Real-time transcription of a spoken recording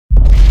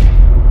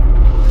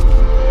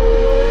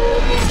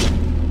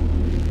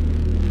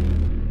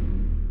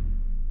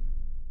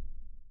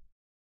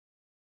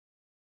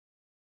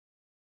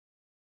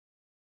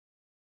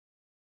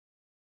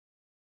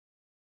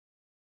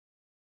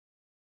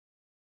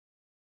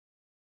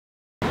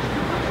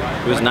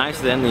it was nice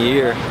to end the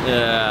year.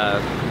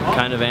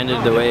 Kind of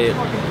ended the way it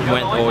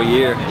went all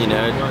year, you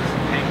know.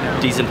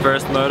 Decent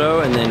first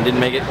moto, and then didn't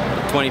make it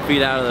 20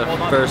 feet out of the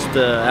first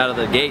out of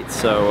the gates.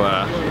 So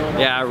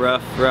yeah,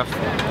 rough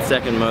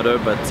second moto,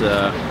 but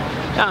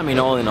yeah, I mean,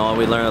 all in all,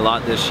 we learned a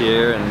lot this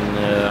year,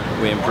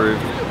 and we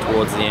improved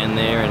towards the end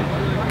there,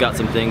 and got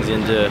some things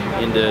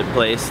into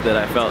place that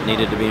I felt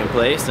needed to be in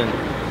place. And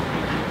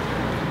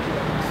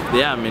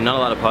yeah, I mean, not a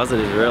lot of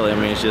positives really. I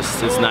mean,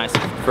 it's nice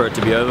for it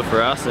to be over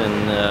for us,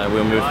 and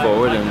we'll move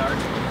forward and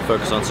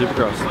focus on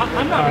Supercross.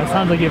 It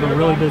sounds like you have a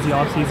really busy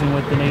offseason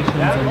with the Nations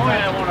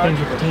and things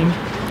with the team.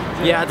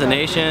 Yeah, the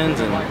Nations,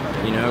 and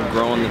you know,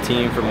 growing the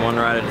team from one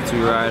rider to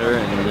two rider,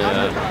 and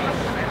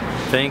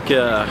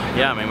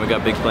yeah, I mean, we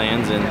got big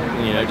plans, and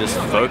you know, just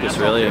focus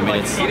really. I mean,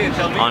 it's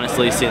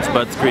honestly, since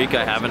Budds Creek,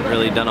 I haven't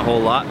really done a whole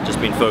lot. Just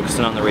been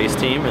focusing on the race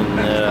team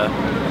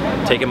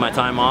and taking my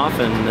time off,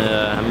 and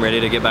I'm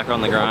ready to get back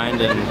on the grind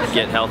and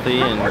get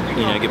healthy, and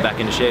you know, get back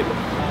into shape.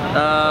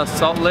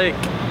 Salt Lake.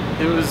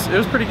 It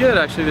was pretty good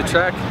actually. The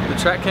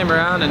track came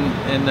around,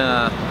 and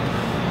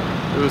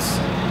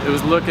it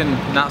was looking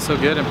not so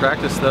good in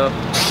practice though.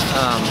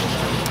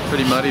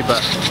 Pretty muddy,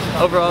 but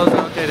overall it was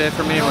an okay day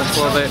for me. I went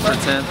 12.8 for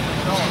 10th.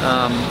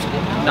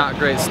 Not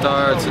great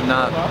starts and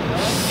not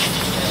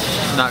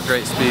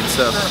great speed,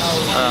 so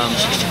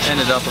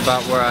ended up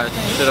about where I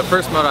did. A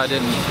first moto I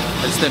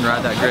just didn't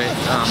ride that great,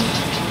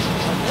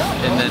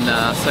 and then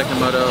second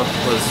moto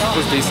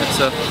was decent.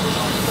 So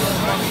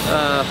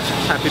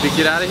happy to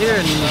get out of here,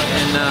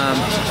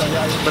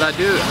 but I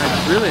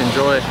really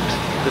enjoy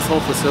this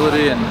whole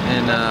facility,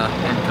 and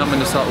coming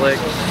to Salt Lake,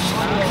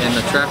 and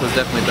the track was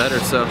definitely better,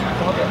 so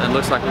it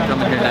looks like we're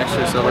coming here next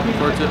year, so looking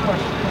forward to it.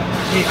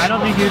 Hey, I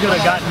don't think you could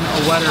have gotten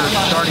a wetter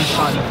starting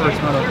spot in the first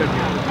moto, could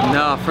you?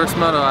 No, first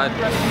moto, I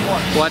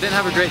didn't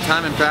have a great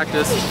time in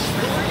practice,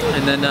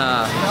 and then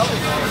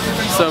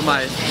so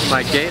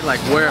my gate, like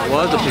where it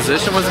was, the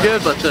position was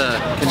good, but the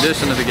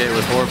condition of the gate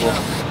was horrible.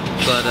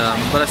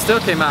 But I still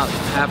came out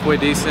halfway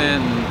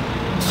decent,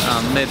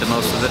 and made the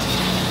most of it.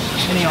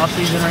 Any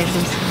off-season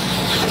races?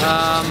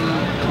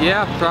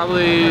 Yeah,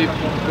 probably.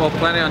 Well,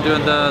 planning on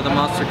doing the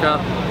Monster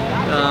Cup.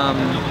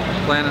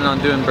 Planning on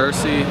doing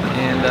Bercy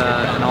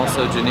and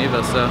also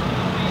Geneva. So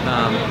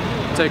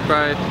take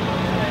probably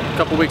a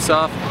couple weeks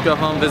off, go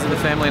home, visit the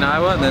family in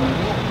Iowa, and then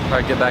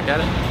probably get back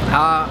at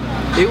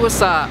it. It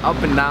was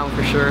up and down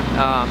for sure.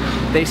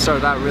 They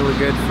started out really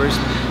good,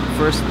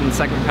 first and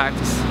second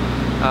practice.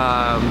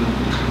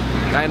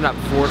 I ended up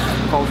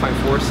qualifying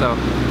fourth, so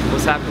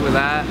was happy with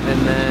that.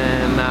 And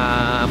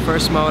then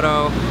first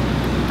moto,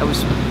 I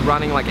was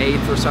running like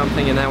 8th or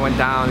something, and then I went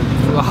down and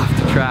flew off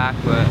the track,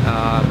 but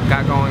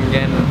got going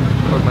again,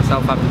 worked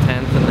myself up to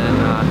 10th, and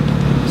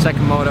then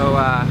second moto,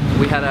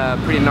 we had a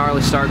pretty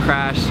gnarly start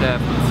crash, a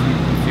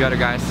few other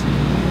guys,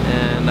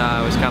 and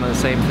it was kind of the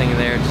same thing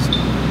there, just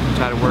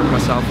try to work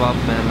myself up,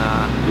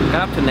 and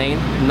got up to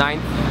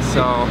 9th,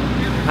 so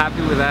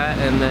happy with that,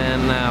 and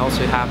then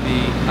also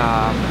happy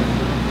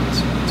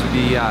to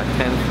be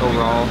 10th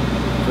overall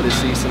for this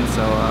season,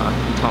 so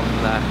pumped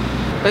for that.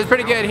 It was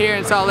pretty good here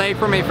in Salt Lake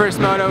for me. First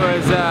moto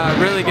was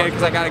really good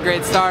because I got a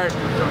great start,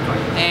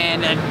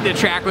 and the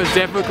track was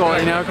difficult,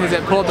 you know, because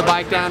it pulled the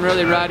bike down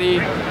really ruddy.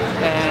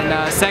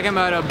 And second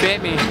moto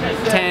bit me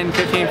 10,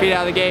 15 feet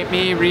out of the gate.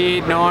 Me,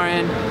 Reed,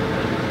 Noren,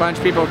 a bunch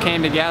of people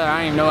came together. I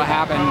don't even know what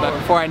happened, but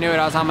before I knew it,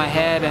 I was on my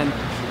head, and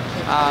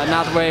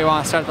not the way you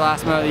want to start the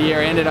last moto of the year.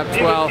 Ended up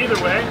 12th.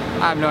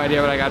 I have no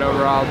idea what I got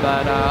overall,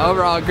 but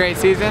overall a great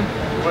season.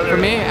 For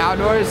me,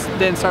 outdoors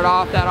didn't start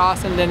off that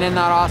awesome, didn't end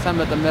that awesome,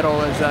 but the middle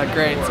was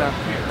great. So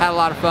had a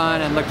lot of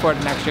fun and look forward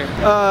to next year.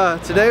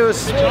 Today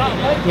was,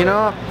 you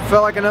know,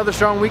 felt like another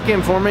strong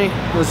weekend for me.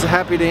 Was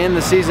happy to end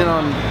the season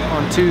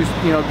on two,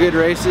 you know, good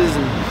races,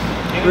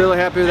 and really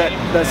happy with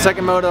that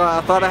second moto.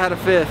 I thought I had a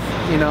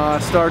 5th. You know, I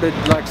started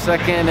like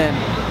 2nd,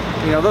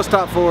 and you know, those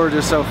top 4 are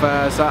just so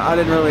fast. I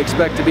didn't really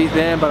expect to beat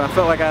them, but I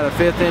felt like I had a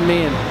 5th in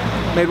me,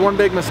 and made one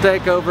big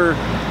mistake over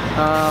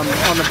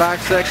on the back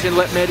section,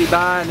 let Medi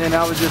by, and then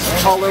I was just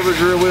all over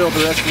his rear wheel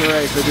the rest of the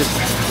race. I just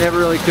never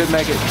really could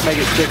make it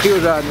stick. He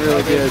was riding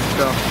really good,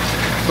 so.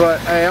 But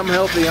hey, I'm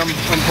healthy. I'm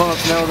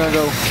pumped. Now we're gonna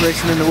go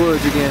racing in the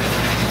woods again.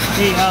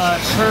 Hey,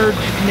 heard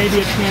maybe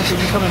a chance of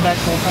you coming back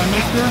full time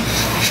next year?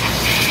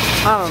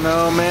 I don't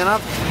know, man.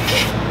 I've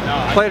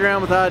played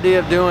around with the idea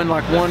of doing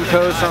like one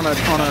coast on a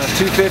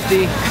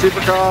 250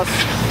 Supercross,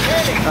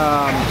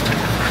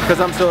 because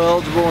I'm still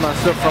eligible, and I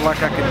still feel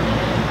like I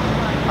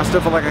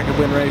could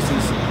win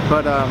races,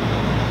 but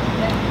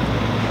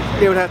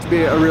it would have to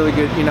be a really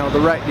good, you know, the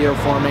right deal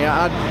for me.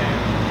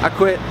 I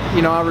quit,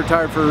 you know, I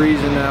retired for a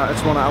reason.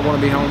 It's when I want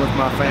to be home with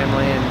my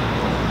family,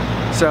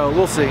 and so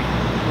we'll see.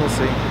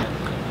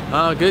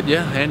 Good,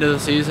 yeah. End of the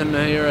season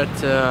here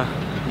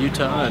at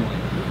Utah, and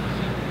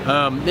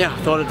yeah, I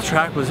thought the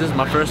track this is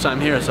my first time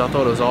here, so I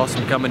thought it was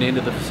awesome coming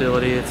into the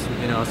facility. It's,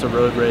 you know, it's a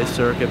road race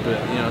circuit, but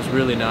you know, it's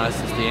really nice.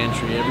 It's the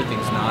entry,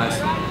 everything's nice.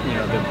 You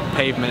know, the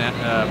pavement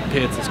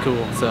pits is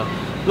cool. So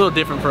a little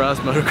different for us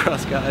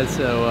motocross guys.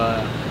 So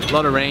a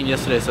lot of rain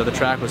yesterday, so the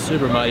track was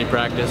super muddy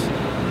practice.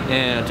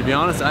 And to be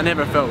honest, I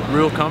never felt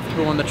real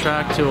comfortable on the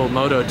track till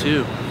Moto 2.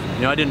 You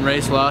know, I didn't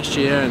race last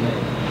year, and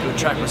the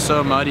track was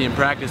so muddy in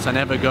practice. I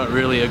never got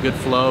really a good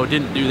flow.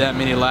 Didn't do that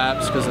many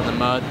laps because of the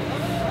mud,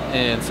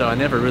 and so I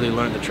never really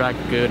learned the track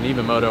good. And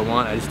even Moto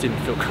 1, I just didn't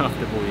feel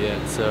comfortable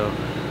yet. So,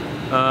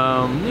 you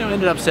know,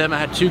 ended up 7th. I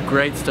had 2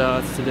 great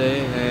starts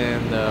today,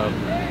 and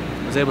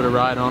was able to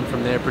ride on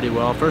from there pretty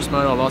well. First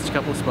moto, I lost a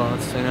couple of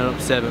spots, ended up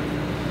 7th.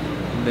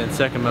 And then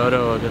second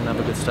moto, I got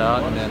another good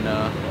start, and then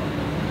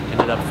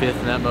ended up 5th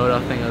in that moto.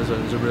 I think it was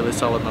a really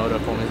solid moto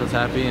for me, so I was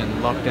happy,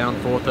 and locked down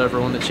 4th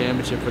overall in the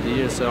championship for the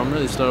year. So I'm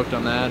really stoked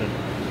on that,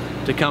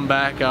 and to come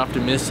back after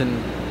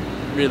missing,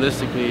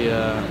 realistically,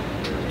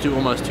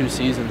 almost 2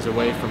 seasons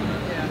away from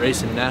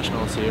racing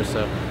nationals here.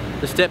 So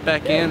to step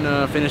back in,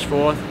 finish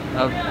 4th.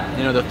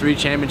 You know, the 3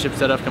 championships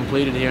that I've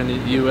completed here in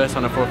the US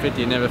on a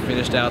 450 never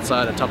finished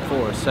outside of top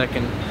 4,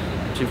 2nd,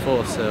 2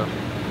 4th. So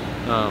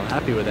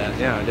happy with that.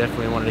 Yeah, I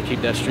definitely wanted to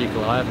keep that streak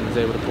alive and was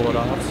able to pull it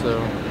off. So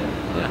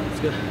yeah, it's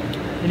good.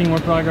 Any more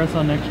progress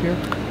on next year?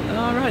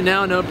 Right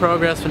now, no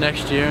progress for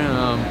next year.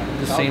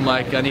 Just seemed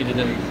like I needed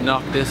to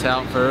knock this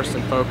out first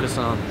and focus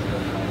on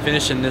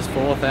finishing this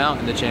 4th out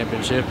in the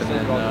championship, and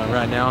then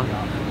right now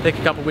take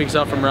a couple weeks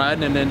off from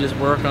riding and then just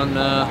work on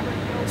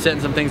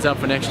setting some things up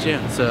for next year.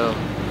 So,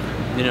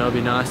 you know, it'd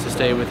be nice to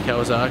stay with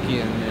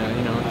Kawasaki, and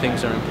you know,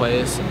 things are in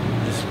place.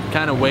 Just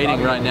kind of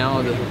waiting right now.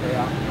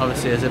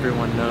 Obviously, as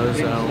everyone knows,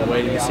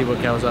 waiting to see what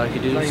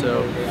Kawasaki do.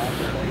 So,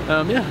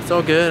 yeah, it's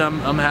all good.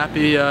 I'm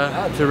happy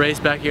to race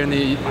back here in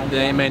the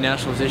AMA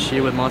Nationals this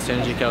year with Monster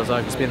Energy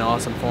Kawasaki. It's been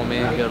awesome for me.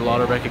 I got a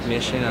lot of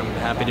recognition. I'm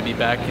happy to be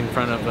back in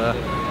front of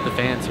the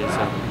fans here.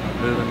 So,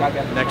 moving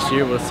next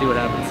year, we'll see what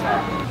happens.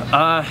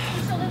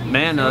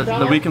 Man,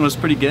 the weekend was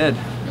pretty good.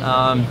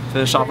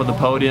 Finished off with the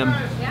podium.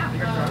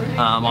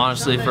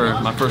 Honestly, for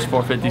my first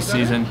 450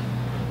 season,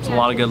 it's a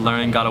lot of good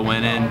learning. Got a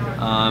win in,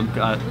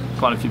 got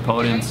quite a few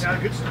podiums,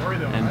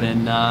 and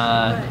then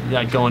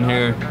yeah, going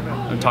here.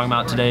 I'm talking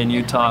about today in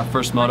Utah,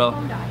 first moto.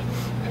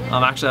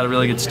 Actually had a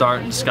really good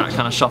start and just got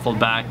kind of shuffled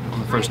back on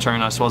the first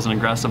turn. I just wasn't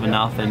aggressive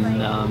enough, and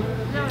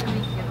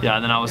yeah,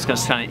 then I was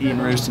just kind of eating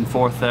roost in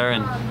 4th there,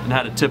 and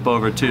had a tip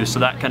over too. So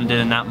that kind of did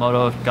in that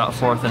moto. Got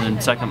 4th, and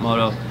then second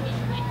moto,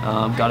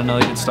 got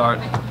another good start.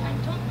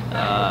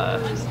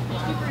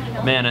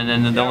 Man,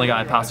 and then the only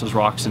guy I passed was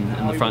Roczen,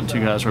 and the front 2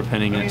 guys were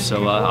pinning it.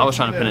 So I was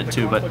trying to pin it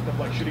too, but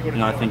you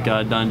know, I think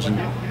Dungey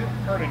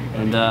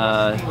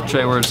and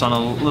Trey were just on a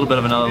little bit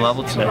of another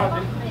level today.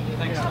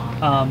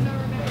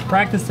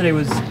 Practice today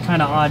was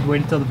kind of odd,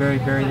 waiting until the very,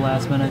 very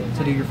last minute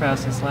to do your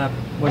fastest lap.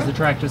 Was the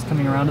track just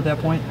coming around at that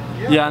point?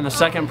 Yeah, in the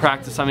second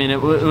practice, I mean,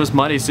 it was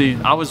muddy, so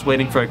I was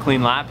waiting for a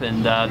clean lap,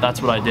 and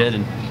that's what I did.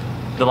 And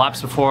the laps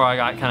before, I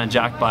got kind of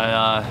jacked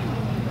by,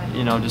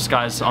 you know, just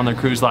guys on their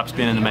cruise laps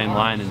being in the main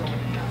line. And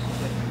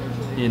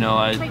you know,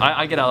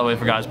 I get out of the way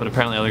for guys, but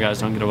apparently other guys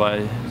don't get out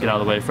of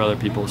the way for other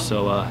people.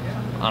 So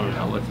I don't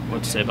know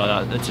what to say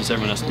about that. It's just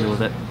everyone has to deal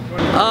with it.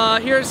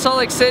 Here at Salt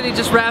Lake City,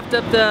 just wrapped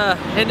up the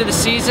end of the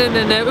season,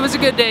 and it was a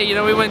good day. You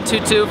know, we went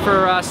 2-2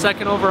 for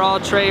 2nd overall.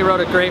 Trey rode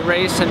a great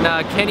race, and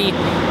Kenny,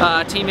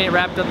 teammate,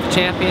 wrapped up the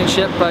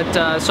championship.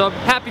 But so I'm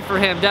happy for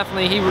him.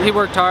 Definitely, he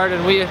worked hard,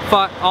 and we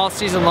fought all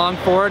season long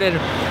for it. And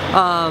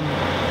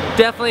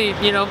definitely,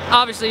 you know,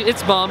 obviously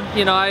it's bum.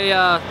 You know,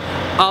 I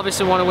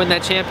obviously want to win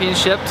that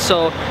championship,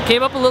 so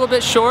came up a little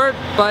bit short,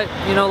 but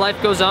you know,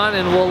 life goes on,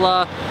 and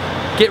we'll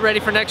get ready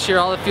for next year.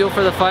 All the fuel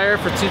for the fire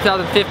for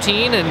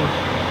 2015, and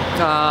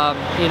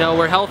you know,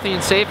 we're healthy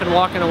and safe and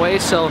walking away.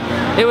 So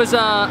it was.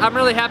 I'm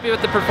really happy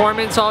with the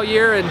performance all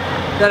year and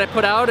that I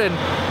put out, and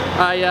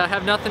I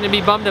have nothing to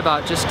be bummed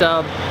about. Just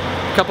a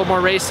couple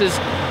more races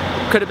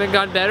could have been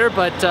gone better,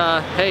 but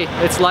hey,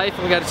 it's life,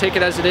 and we got to take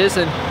it as it is.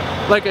 And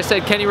like I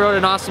said, Kenny rode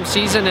an awesome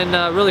season,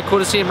 and really cool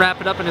to see him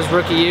wrap it up in his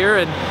rookie year,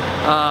 and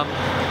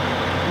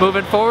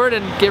moving forward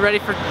and get ready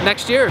for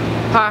next year.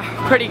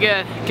 Pretty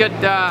good. Good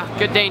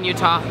day in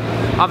Utah.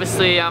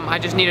 Obviously, I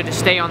just needed to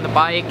stay on the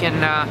bike, and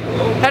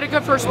had a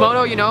good first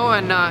moto, you know,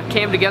 and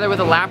came together with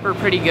a lapper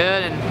pretty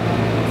good,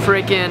 and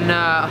freaking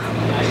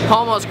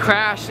almost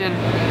crashed, and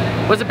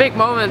was a big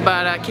moment,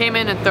 but came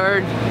in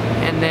 3rd,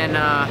 and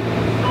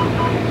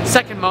then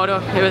second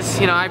moto, it was,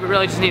 you know, I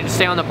really just needed to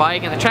stay on the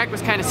bike, and the track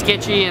was kind of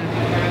sketchy, and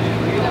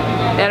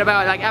at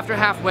about, like, after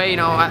halfway, you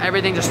know,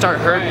 everything just started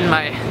hurting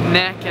my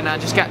neck, and I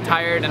just got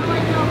tired.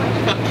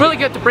 And really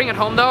good to bring it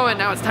home though, and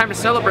now it's time to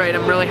celebrate.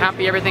 I'm really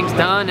happy everything's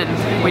done,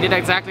 and we did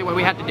exactly what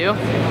we had to do.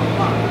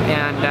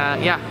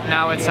 And yeah,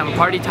 now it's some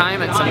party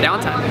time and some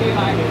downtime.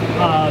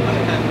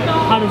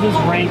 How does this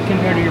rank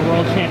compare to your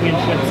World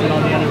Championships and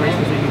all the other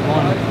races that you've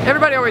won?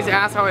 Everybody always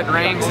asks how it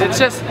ranks. It's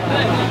just,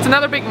 it's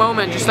another big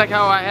moment, just like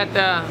how I had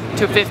the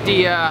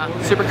 250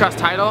 Supercross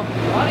title.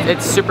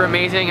 It's super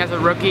amazing as a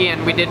rookie,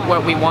 and we did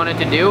what we wanted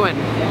to do, and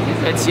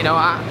it's, you know,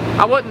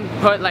 I wouldn't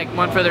put like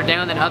one further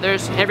down than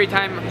others. Every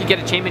time you get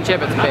a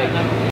championship, it's big.